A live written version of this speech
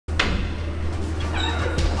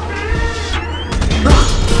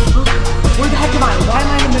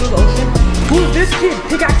this kid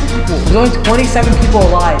pickaxing people. There's only 27 people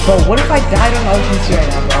alive. Bro, what if I died on the other PC right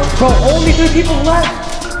now, bro? Bro, only 3 people left.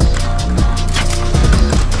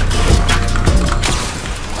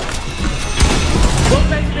 Welcome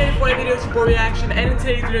back to the video for Reaction, and in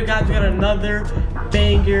today's video, guys, we got another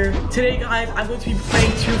banger. Today, guys, I'm going to be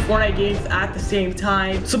playing 2 Fortnite games at the same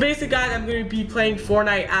time. So basically, guys, I'm going to be playing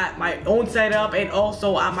Fortnite at my own setup and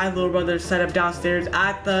also at my little brother's setup downstairs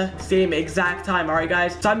at the same exact time. Alright,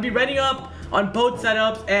 guys, so I'm going to be ready up on both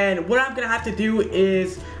setups, and what I'm gonna have to do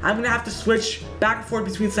is I'm gonna have to switch back and forth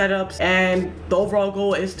between setups, and the overall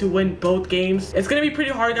goal is to win both games. It's gonna be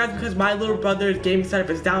pretty hard, guys, because my little brother's gaming setup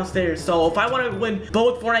is downstairs. So if I want to win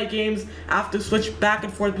both Fortnite games, I have to switch back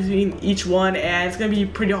and forth between each one, and it's gonna be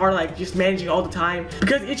pretty hard, like just managing all the time,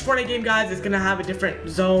 because each Fortnite game, guys, is gonna have a different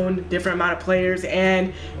zone, different amount of players,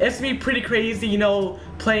 and it's gonna be pretty crazy, you know,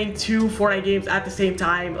 playing 2 Fortnite games at the same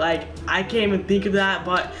time. Like, I can't even think of that,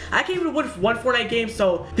 but I can't even win 1 Fortnite game,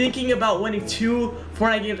 so thinking about winning 2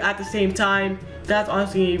 Fortnite games at the same time, that's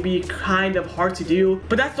honestly gonna be kind of hard to do.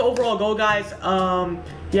 But that's the overall goal, guys.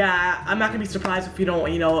 Yeah, I'm not gonna be surprised if we don't,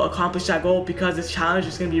 you know, accomplish that goal, because this challenge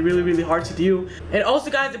is gonna be really, really hard to do. And also,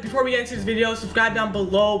 guys, before we get into this video, subscribe down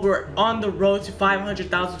below. We're on the road to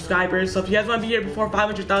 500,000 subscribers. So if you guys want to be here before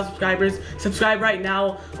 500,000 subscribers, subscribe right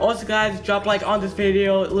now. Also, guys, drop a like on this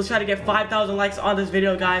video. Let's try to get 5,000 likes on this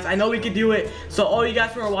video, guys. I know we can do it. So all you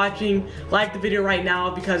guys who are watching, like the video right now,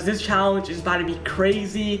 because this challenge is about to be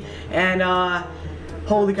crazy. And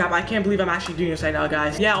holy crap, I can't believe I'm actually doing this right now,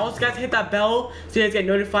 guys. Yeah, also, guys, hit that bell so you guys get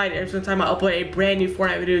notified every single time I upload a brand new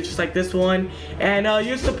Fortnite video just like this one. And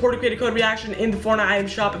use the supporter creator code Reaction in the Fortnite item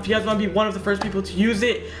shop if you guys want to be one of the first people to use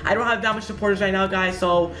it. I don't have that much supporters right now, guys,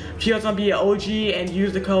 so if you guys want to be an OG and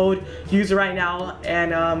use the code, use it right now.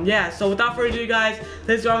 And yeah, so without further ado, guys,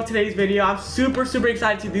 let's go on with today's video. I'm super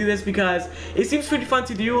excited to do this because it seems pretty fun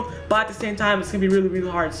to do, but at the same time, it's gonna be really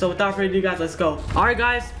hard. So without further ado, guys, let's go. Alright,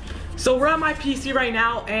 guys, so we're on my PC right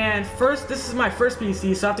now, and this is my first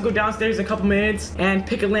PC, so I have to go downstairs in a couple minutes and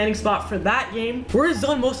pick a landing spot for that game. Where is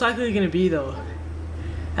zone most likely gonna be, though?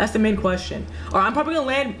 That's the main question. Alright, I'm probably gonna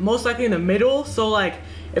land most likely in the middle, so like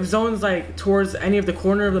if zone's like towards any of the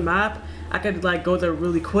corner of the map, I could like go there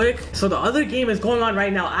really quick. So the other game is going on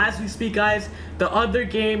right now as we speak, guys. The other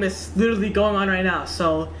game is literally going on right now,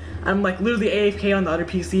 so I'm like literally AFK on the other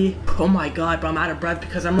PC. Oh my god, bro, I'm out of breath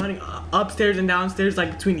because I'm running upstairs and downstairs,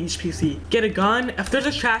 like between each PC. Get a gun. If there's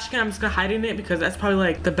a trash can, I'm just gonna hide in it because that's probably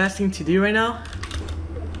like the best thing to do right now.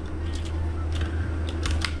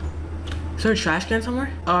 Is there a trash can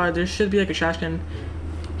somewhere? There should be like a trash can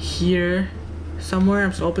here somewhere.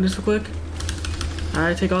 I'm just gonna open this real quick.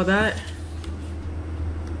 Alright, take all that.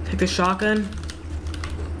 Take the shotgun.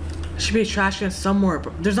 There should be a trash can somewhere,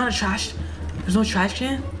 bro. There's no trash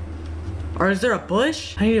can? Or is there a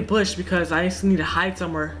bush? I need a bush because I just need to hide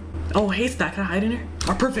somewhere. Oh, haystack. Can I hide in here?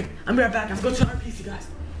 Oh, perfect. I'm right back. Let's go to our PC, guys.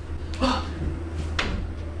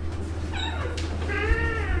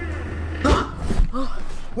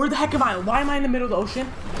 Where the heck am I? Why am I in the middle of the ocean?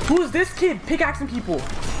 Who is this kid pickaxing people?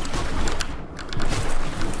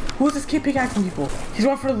 Who is this kid pickaxing people? He's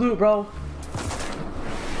going for the loot, bro.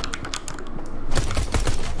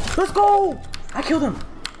 Let's go! I killed him.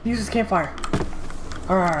 Use his campfire.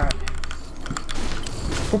 Alright.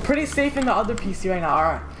 We're pretty safe in the other PC right now.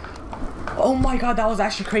 Alright. Oh my god, that was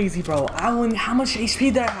actually crazy, bro. How much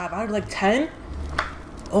HP did I have? I had like 10?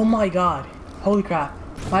 Oh my god. Holy crap.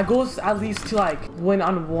 My goal is at least to like win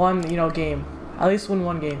on one, you know, game. At least win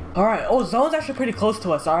 1 game. Alright. Oh, zone's actually pretty close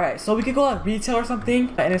to us. Alright. So we could go at retail or something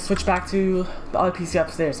and then switch back to the other PC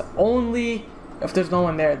upstairs. Only if there's no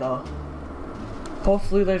one there, though.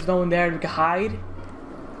 Hopefully there's no one there and we can hide.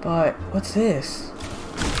 But what's this?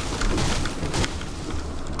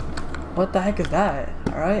 What the heck is that?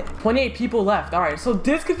 Alright. 28 people left. Alright, so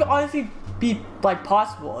this could honestly be like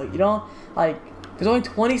possible, you know? Like, there's only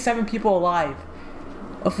 27 people alive.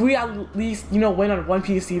 If we at least, you know, win on 1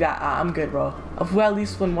 PC, that I'm good, bro. If we at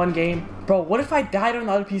least win 1 game. Bro, what if I died on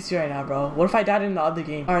the other PC right now, bro? What if I died in the other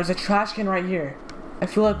game? Alright, there's a trash can right here. I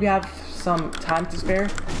feel like we have some time to spare.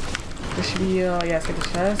 There should be, yeah, let's get the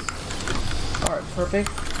chest. Alright, perfect.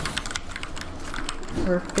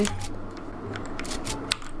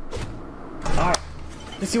 Alright,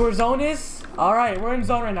 let's see where zone is. Alright, we're in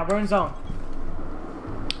zone right now. We're in zone.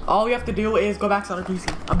 All we have to do is go back to our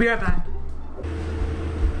PC. I'll be right back.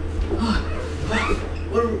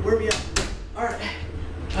 Where are we at? Alright.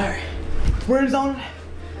 We're in zone.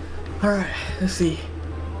 Alright, let's see.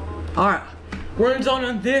 Alright, we're in zone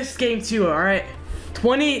on this game too, alright?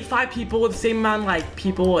 25 people with the same amount of like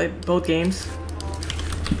people in both games.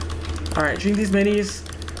 Alright, drink these minis.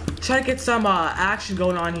 try to get some action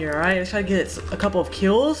going on here. All right, let's try to get a couple of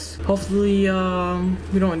kills. Hopefully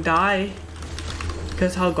we don't die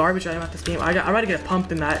because how garbage I am at this game. I gotta get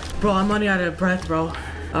pumped in that, bro. I'm running out of breath, bro.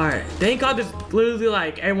 All right, thank God there's literally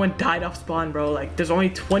like everyone died off spawn, bro. Like there's only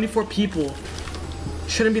 24 people.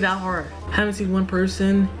 Shouldn't be that hard. Haven't seen one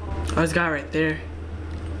person. Oh, there's a guy right there.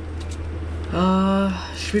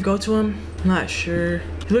 Should we go to him? I'm not sure.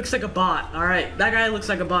 He looks like a bot. All right, that guy looks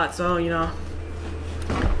like a bot, so you know,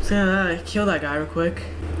 just gonna kill that guy real quick.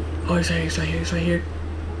 Oh, he's right here, he's right here, he's right here.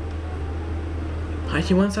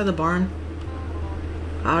 He went inside the barn.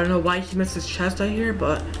 I don't know why he missed his chest right here,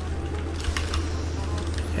 but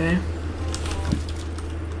okay.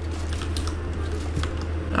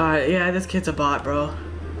 Alright, yeah, this kid's a bot, bro.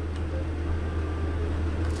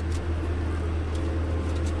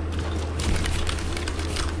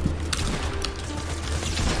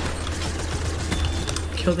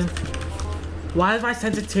 Killed him. Why is my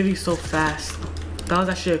sensitivity so fast? That was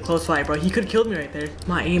actually a close fight, bro. He could have killed me right there.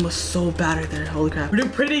 My aim was so bad right there. Holy crap. We're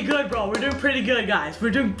doing pretty good, bro. We're doing pretty good, guys.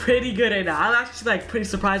 We're doing pretty good right now. I'm actually like pretty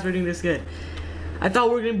surprised we're doing this good. I thought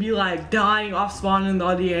we were gonna be like dying off spawn in the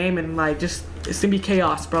other game and like just it's gonna be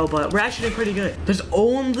chaos, bro. But we're actually doing pretty good. There's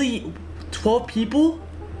only 12 people.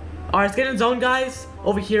 Alright, let's get in zone, guys,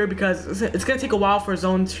 over here because it's gonna take a while for a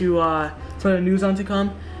zone to for the new zone to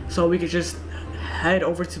come. So we could just head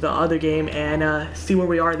over to the other game and see where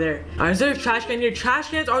we are there. Alright, is there a trash can here? Trash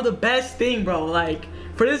cans are the best thing, bro. Like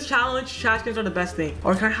for this challenge, trash cans are the best thing.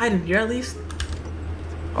 Or can I hide in here at least?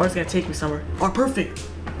 Or it's gonna take me somewhere. Oh, perfect.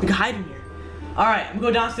 We can hide in here. Alright, I'm gonna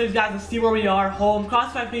go downstairs, guys, and see where we are. Home.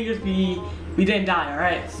 Cross my fingers we didn't die.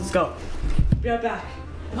 Alright, so let's go. Be right back.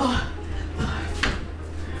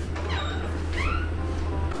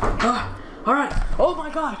 Alright. Oh my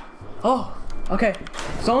god. Oh, okay.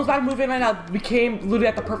 Someone's about to move in right now. We came literally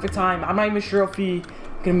at the perfect time. I'm not even sure if we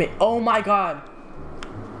can make. Oh my god.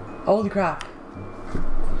 Holy crap.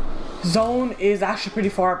 Zone is actually pretty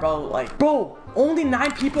far, bro. Like, bro, only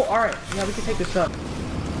 9 people. Alright, yeah, we can take this up.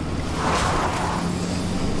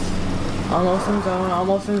 Almost in zone,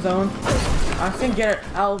 almost in zone. I'm just gonna get it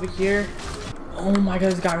out over here. Oh my god,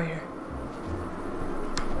 there's a guy right here.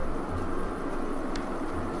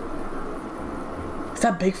 Is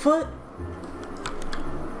that Bigfoot?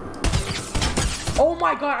 Oh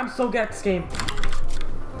my god, I'm so good at this game.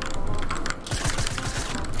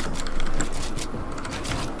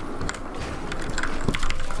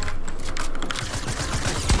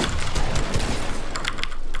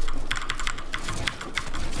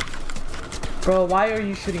 Bro, why are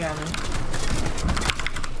you shooting at me?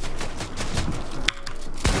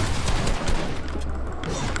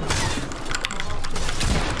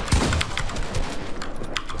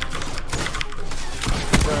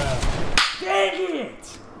 Dang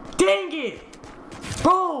it! Dang it!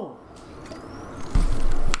 Bro!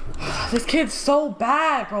 This kid's so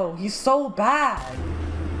bad, bro. He's so bad.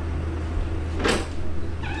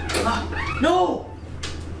 No!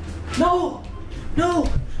 No! No!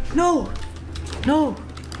 No! No!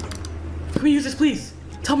 Can we use this, please?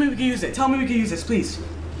 Tell me we can use it. Tell me we can use this, please.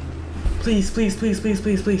 Please, please, please, please,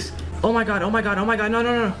 please, please. Oh my god, oh my god, oh my god. No,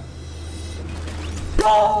 no, no, no.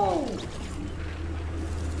 No!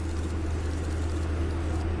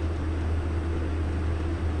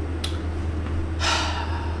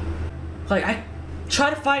 Like, I try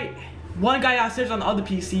to fight one guy downstairs on the other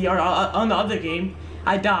PC or on the other game.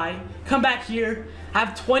 I die. Come back here. I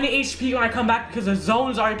have 20 HP when I come back because the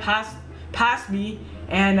zone's already past me,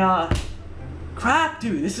 and crap,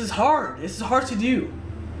 dude, this is hard. This is hard to do.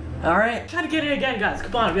 All right, try to get it again, guys.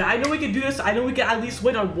 Come on, I know we can do this. I know we can at least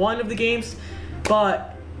win on one of the games,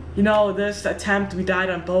 but you know, this attempt we died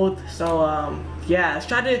on both. So yeah, let's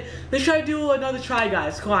try to do another try,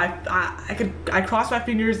 guys. Come on, I cross my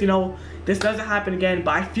fingers. You know, this doesn't happen again,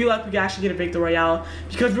 but I feel like we can actually get a victory royale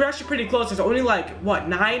because we're actually pretty close. There's only like what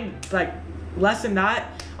 9, like less than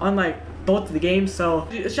that on like both of the games. So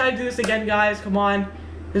let's try to do this again, guys. Come on,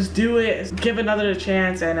 let's do it. Let's give another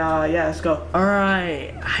chance, and yeah, let's go. All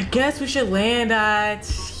right, I guess we should land at,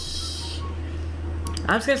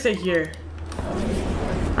 I'm just gonna say here.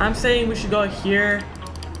 I'm saying we should go here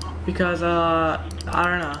because I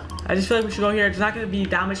don't know, I just feel like we should go here. There's not gonna be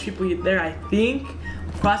that much people there, I think.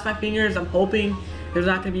 Cross my fingers. I'm hoping there's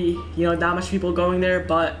not gonna be, you know, that much people going there,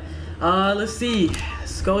 but let's see.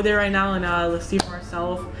 Let's go there right now and let's see for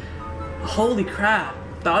ourselves. Holy crap,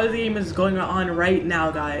 the other game is going on right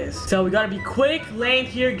now, guys. So we gotta be quick, land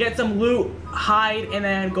here, get some loot, hide, and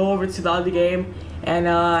then go over to the other game and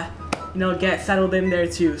you know, get settled in there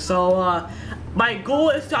too. So my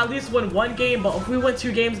goal is to at least win 1 game, but if we win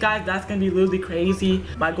 2 games, guys, that's gonna be literally crazy.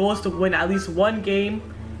 My goal is to win at least 1 game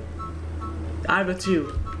I have a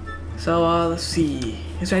 2. So let's see.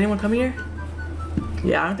 Is there anyone coming here?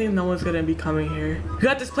 Yeah, I don't think no one's gonna be coming here. We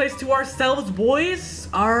got this place to ourselves, boys.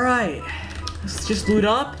 All right, let's just loot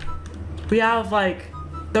up. We have like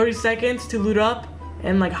 30 seconds to loot up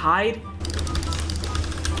and like hide.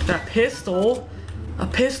 Got a pistol. A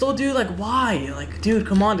pistol, dude? Like, why? Like, dude,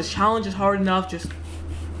 come on. This challenge is hard enough. Just... Did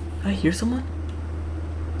I hear someone?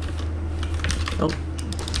 Nope.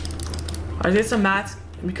 I did some mats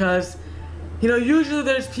because, you know, usually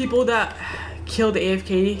there's people that kill the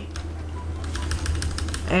AFK.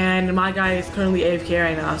 And my guy is currently AFK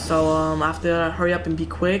right now. So, I have to hurry up and be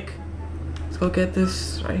quick. Let's go get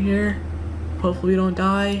this right here. Hopefully we don't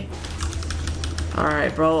die.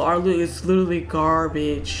 Alright, bro. Our loot is literally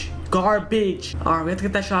garbage. Garbage. Alright, we have to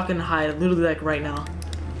get that shotgun and hide. Literally, like, right now.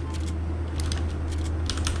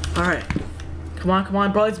 Alright. Come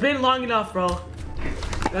on, bro. It's been long enough, bro.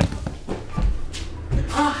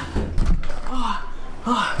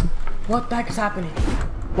 What the heck is happening?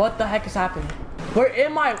 What the heck is happening? Where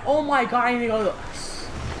am I? Oh my god, I need to go.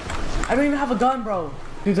 I don't even have a gun, bro.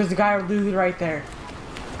 Dude, there's a guy literally right there.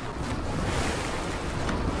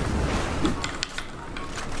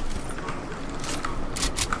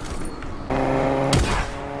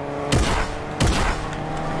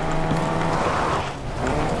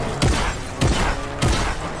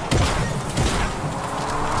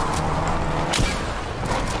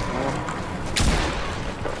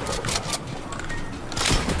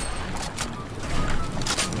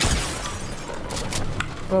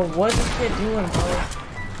 Bro, what is this kid doing, bro?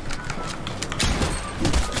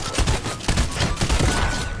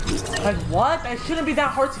 Like, what? It shouldn't be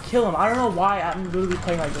that hard to kill him. I don't know why I'm literally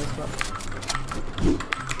playing like this, bro.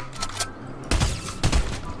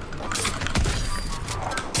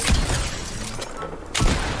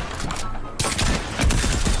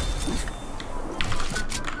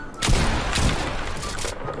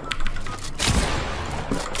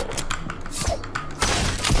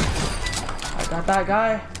 Got that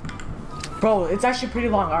guy. Bro, it's actually pretty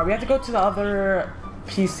long. Alright, we have to go to the other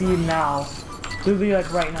PC now. Literally,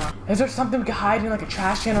 like, right now. Is there something we can hide in, like a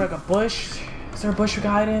trash can or like a bush? Is there a bush we can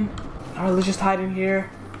hide in? Alright, let's just hide in here.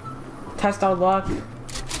 Test our luck.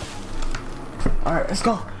 Alright, let's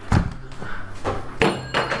go.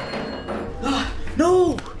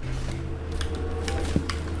 No!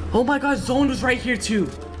 Oh my god, Zone was right here too.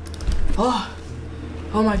 Oh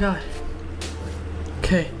my god.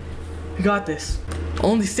 Okay. We got this.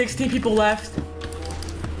 Only 16 people left.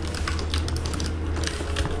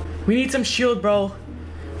 We need some shield, bro.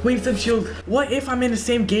 We need some shield. What if I'm in the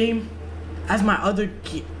same game as my other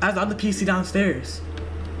PC downstairs?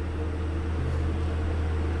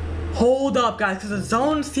 Hold up, guys, because the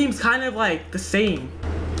zone seems kind of like the same.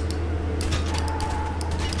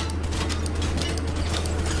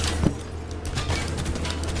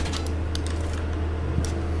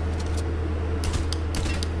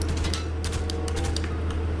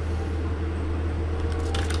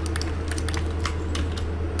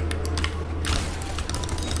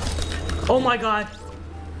 Oh my god.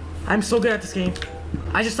 I'm so good at this game.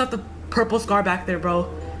 I just left the purple scar back there, bro.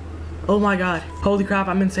 Oh my god. Holy crap,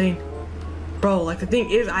 I'm insane. Bro, like the thing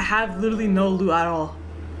is, I have literally no loot at all.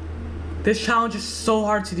 This challenge is so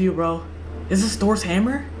hard to do, bro. Is this Thor's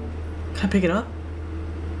hammer? Can I pick it up?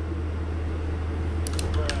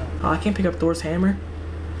 Oh, I can't pick up Thor's hammer.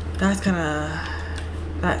 That's kinda...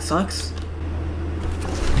 That sucks.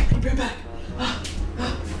 Be right back.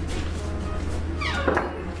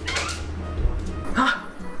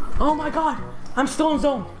 Oh my god, I'm still in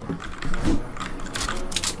zone.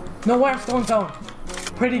 No way, I'm still in zone.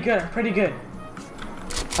 Pretty good, pretty good.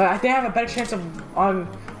 I think I have a better chance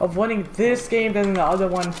of winning this game than the other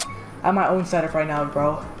one at my own setup right now,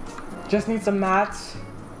 bro. Just need some mats.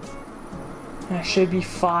 And I should be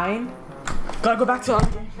fine. Gotta go back to the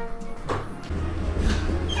other game.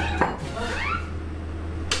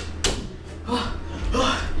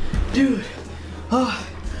 Dude.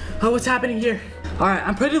 What's happening here? Alright,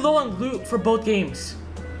 I'm pretty low on loot for both games.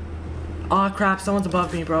 Aw, crap, someone's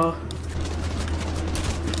above me, bro.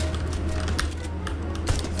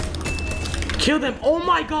 Kill them. Oh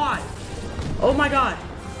my god. Oh my god.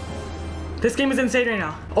 This game is insane right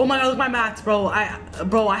now. Oh my god, look at my mats, bro. I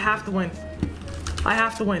have to win. I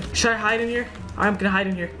have to win. Should I hide in here? I'm gonna hide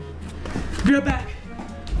in here. Be right back.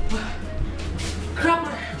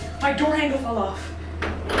 Crap, my door handle fell off.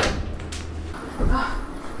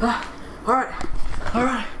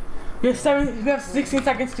 Alright. We have 16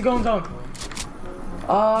 seconds to go in zone.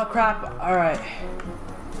 Oh crap. Alright.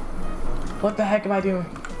 What the heck am I doing?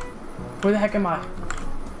 Where the heck am I?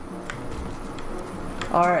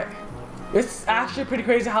 Alright. It's actually pretty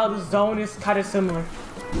crazy how the zone is kind of similar.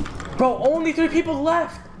 Bro, only 3 people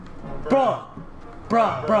left. Bro.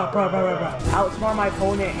 Outsmart my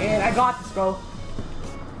opponent, and I got this, bro.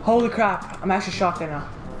 Holy crap. I'm actually shocked right now.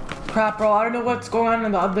 Crap, bro. I don't know what's going on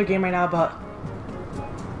in the other game right now, but...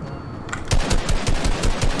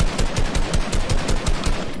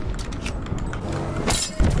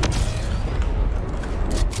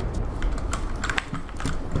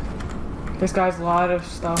 This guy's a lot of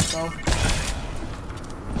stuff, bro.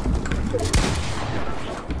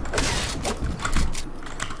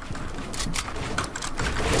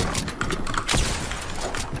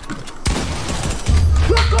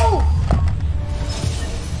 Let's go!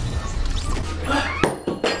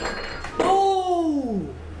 Oh!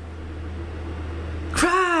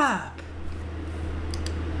 Crap!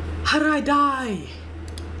 How did I die?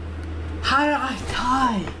 How did I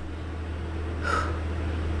die?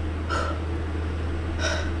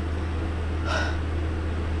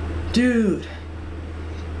 Dude,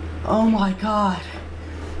 oh my god.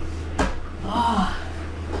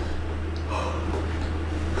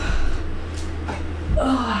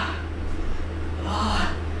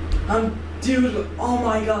 Dude, oh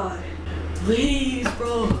my god. Please,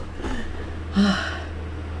 bro.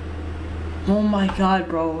 Oh my god,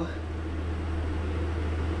 bro.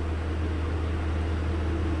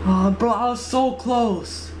 Bro, I was so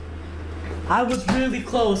close. I was really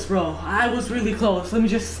close, bro. I was really close. Let me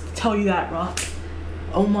just tell you that, bro.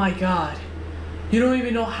 Oh my god. You don't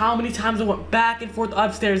even know how many times I went back and forth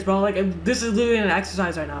upstairs, bro. Like, this is literally an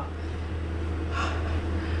exercise right now.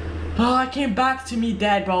 Oh, I came back to me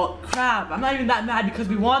dead, bro. Crap. I'm not even that mad because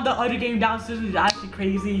we won the other game downstairs, which is actually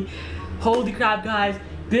crazy. Holy crap, guys.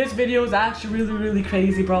 This video is actually really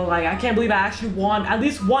crazy, bro. Like, I can't believe I actually won at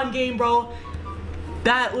least one game, bro.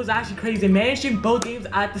 That was actually crazy. Managing both games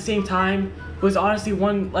at the same time was honestly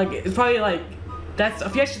one, like, it's probably like, that's,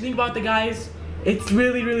 if you actually think about the guys, it's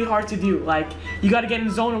really hard to do. Like, you gotta get in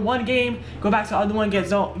zone in one game, go back to the other one, get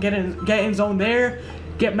in zone there,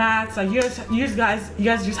 get mats. Like, you guys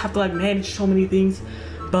just have to like manage so many things.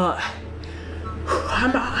 But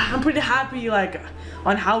I'm pretty happy like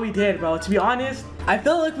on how we did, bro. To be honest, I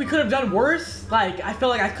felt like we could have done worse. Like, I felt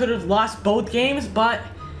like I could have lost both games, but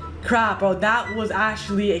crap, bro, that was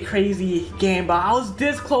actually a crazy game, bro. I was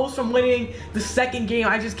this close from winning the second game.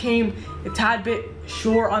 I just came a tad bit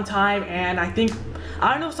short on time, and I think,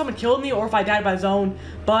 I don't know if someone killed me or if I died by zone,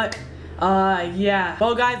 but yeah.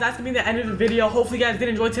 Well, guys, that's gonna be the end of the video. Hopefully you guys did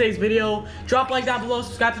enjoy today's video. Drop a like down below,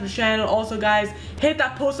 subscribe to the channel. Also, guys, hit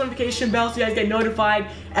that post notification bell so you guys get notified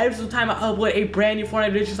every single time I upload a brand new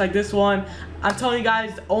Fortnite video just like this one. I'm telling you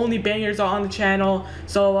guys, only bangers are on the channel.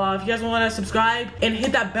 So if you guys want to subscribe and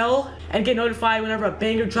hit that bell and get notified whenever a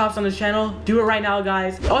banger drops on the channel, do it right now,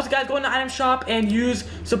 guys. Also, guys, go in the item shop and use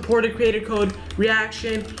supported creator code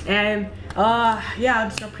Reaxtion. And yeah, I'm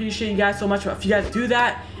just appreciate you guys so much if you guys do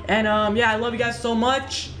that. And yeah, I love you guys so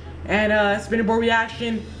much. And it's been a boy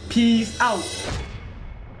Reaxtion. Peace out.